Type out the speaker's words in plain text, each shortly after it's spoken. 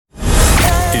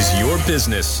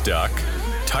business stuck?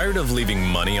 Tired of leaving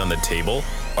money on the table?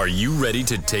 Are you ready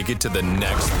to take it to the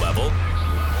next level?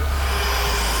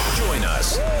 Join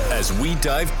us as we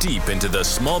dive deep into the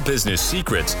small business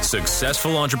secrets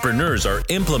successful entrepreneurs are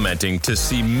implementing to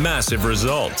see massive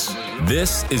results.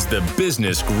 This is the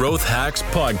Business Growth Hacks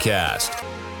Podcast.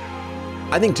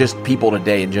 I think just people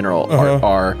today in general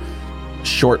are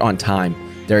short on time.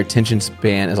 Their attention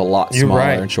span is a lot smaller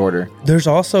and shorter. There's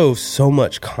also so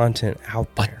much content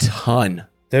out there. A ton.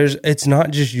 It's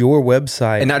not just your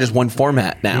website. And not just one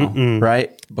format now,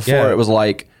 right? Before it was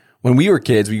like, when we were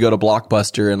kids, we go to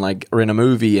Blockbuster and like rent a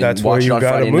movie and watch it on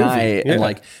Friday night. Yeah. And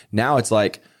like now it's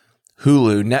like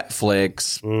Hulu,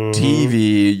 Netflix,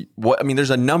 TV. There's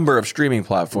a number of streaming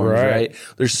platforms, right?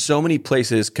 There's so many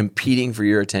places competing for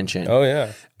your attention. Oh,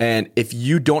 yeah. And if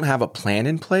you don't have a plan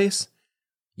in place,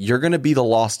 you're going to be the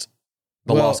lost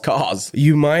cause.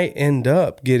 You might end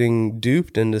up getting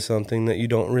duped into something that you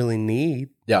don't really need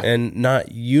and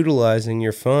not utilizing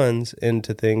your funds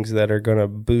into things that are going to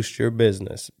boost your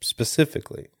business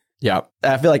specifically. Yeah.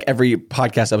 I feel like every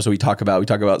podcast episode we talk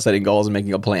about setting goals and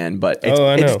making a plan, but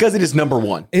it's because it is number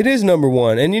one. It is number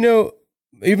one. And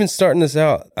even starting this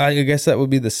out, I guess that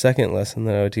would be the second lesson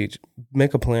that I would teach.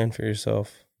 Make a plan for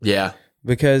yourself. Yeah.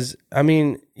 Because,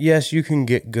 yes, you can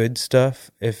get good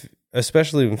stuff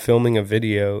especially when filming a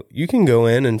video. You can go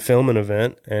in and film an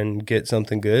event and get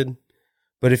something good.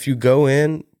 But if you go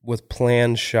in with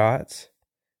planned shots,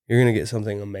 you're going to get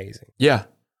something amazing. Yeah.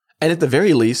 And at the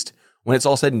very least, when it's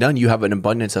all said and done, you have an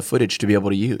abundance of footage to be able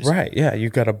to use. Right. Yeah.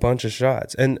 You've got a bunch of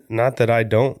shots. And not that I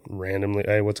don't randomly,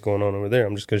 hey, what's going on over there?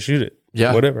 I'm just going to shoot it.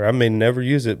 Yeah. Whatever. I may never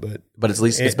use it, but at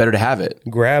least it's better to have it.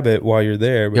 Grab it while you're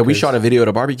there. Yeah. We shot a video at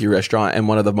a barbecue restaurant, and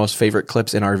one of the most favorite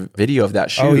clips in our video of that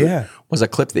shoot was a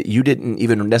clip that you didn't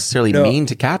even necessarily mean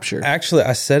to capture. Actually,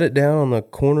 I set it down on the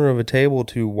corner of a table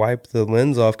to wipe the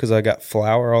lens off because I got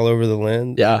flour all over the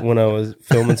lens when I was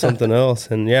filming something else.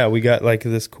 And we got like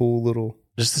this cool little...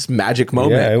 Just this magic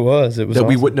moment. Yeah, it was that awesome.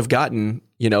 We wouldn't have gotten,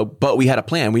 but we had a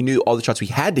plan. We knew all the shots we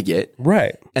had to get.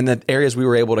 Right. And the areas we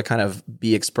were able to kind of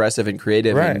be expressive and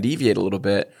creative and deviate a little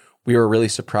bit, we were really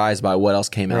surprised by what else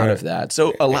came out of that.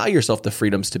 So allow yourself the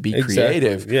freedoms to be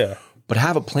creative. Yeah. But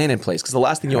have a plan in place. Because the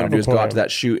last thing you want to do is go out to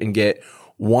that shoot and get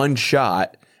one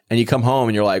shot, and you come home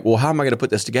and you're like, well, how am I going to put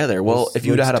this together? Well, if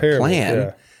you'd had a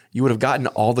plan... you would have gotten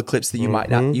all the clips that you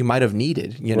might have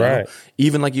needed, Right.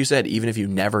 Even like you said, even if you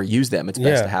never use them, it's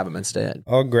best to have them instead.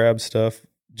 I'll grab stuff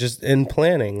just in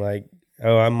planning, like,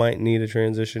 I might need a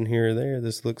transition here or there.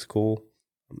 This looks cool.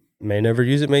 May never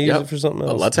use it, may use it for something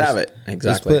else. Well, let's have it.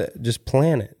 Exactly. Just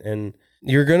plan it. And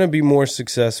you're going to be more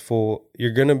successful.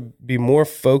 You're going to be more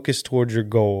focused towards your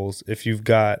goals if you've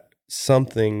got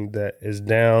something that is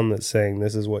down that's saying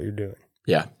this is what you're doing.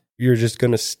 Yeah. You're just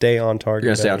going to stay on target.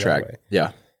 You're going to stay on track.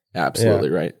 Yeah. Absolutely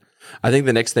right. I think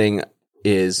the next thing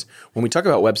is when we talk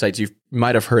about websites, you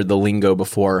might have heard the lingo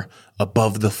before,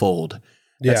 above the fold.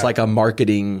 That's like a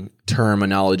marketing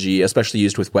terminology, especially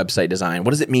used with website design.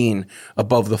 What does it mean,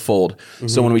 above the fold?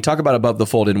 So when we talk about above the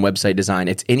fold in website design,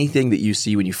 it's anything that you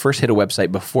see when you first hit a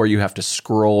website before you have to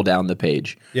scroll down the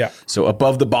page. Yeah. So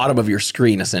above the bottom of your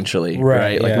screen, essentially,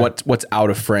 right? Like what's out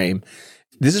of frame.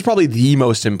 This is probably the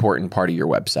most important part of your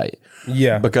website.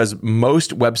 Yeah. Because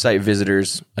most website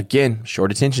visitors, again,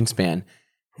 short attention span,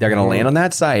 they're going to land on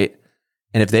that site.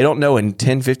 And if they don't know in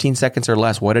 10, 15 seconds or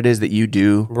less what it is that you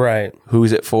do,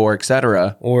 who's it for, et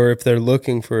cetera. Or if they're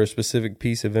looking for a specific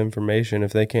piece of information,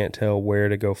 if they can't tell where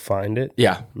to go find it.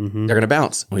 Yeah. They're going to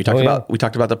bounce. We talked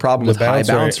about the problem with high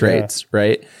bounce rates,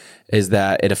 right? Is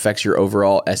that it affects your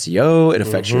overall SEO, it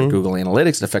affects your Google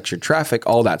Analytics, it affects your traffic,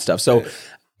 all that stuff. So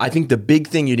I think the big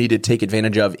thing you need to take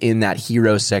advantage of in that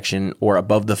hero section or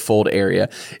above the fold area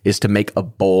is to make a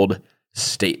bold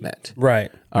statement.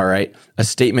 Right. All right. A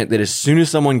statement that as soon as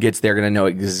someone gets there, they're going to know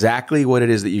exactly what it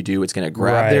is that you do. It's going to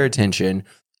grab their attention.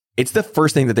 It's the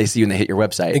first thing that they see when they hit your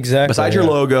website. Exactly. Besides your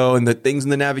logo and the things in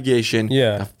the navigation,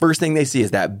 the first thing they see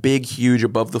is that big, huge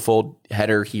above the fold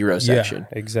header hero section.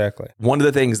 Yeah, exactly. One of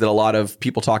the things that a lot of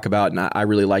people talk about, and I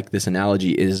really like this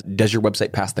analogy, is does your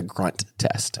website pass the Grunt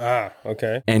test? Ah,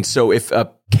 okay. And so if a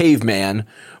caveman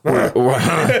were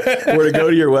to go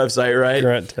to your website, right?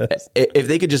 Grunt test. If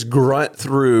they could just grunt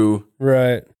through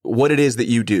what it is that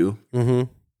you do,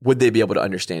 would they be able to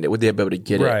understand it? Would they be able to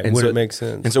get it? And would it make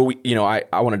sense? And so,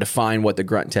 I want to define what the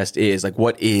Grunt test is. Like,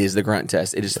 what is the Grunt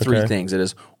test? It is three things. It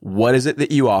is, what is it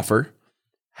that you offer?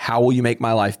 How will you make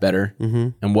my life better?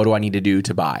 And what do I need to do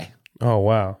to buy? Oh,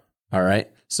 wow. All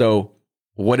right. So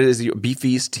what is your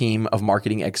Beefy's team of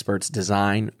marketing experts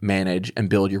design, manage, and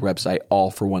build your website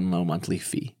all for one low monthly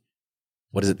fee?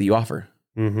 What is it that you offer?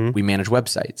 We manage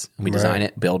websites and we design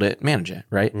it, build it, manage it,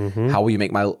 right? How will you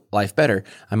make my life better?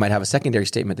 I might have a secondary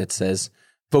statement that says,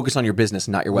 focus on your business,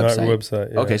 not your website. Not your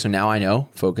website, yeah. Okay, so now I know,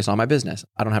 focus on my business.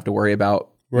 I don't have to worry about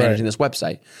managing this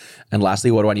website. And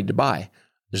lastly, what do I need to buy?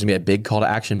 There's gonna be a big call to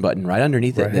action button right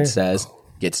underneath it that says,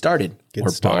 get started,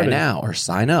 buy now, or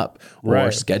sign up, or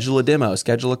schedule a demo,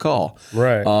 schedule a call.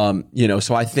 Right.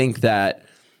 So I think that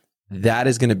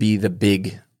is going to be the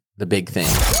big thing.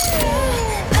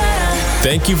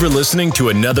 Thank you for listening to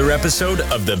another episode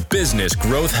of the Business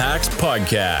Growth Hacks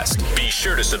Podcast. Be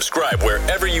sure to subscribe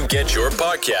wherever you get your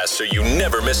podcasts so you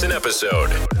never miss an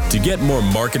episode. To get more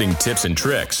marketing tips and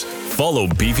tricks, follow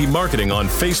Beefy Marketing on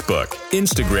Facebook,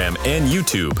 Instagram, and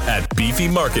YouTube at Beefy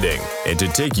Marketing. And to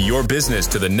take your business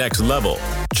to the next level,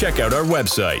 check out our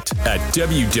website at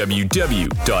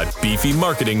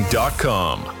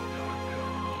www.beefymarketing.com.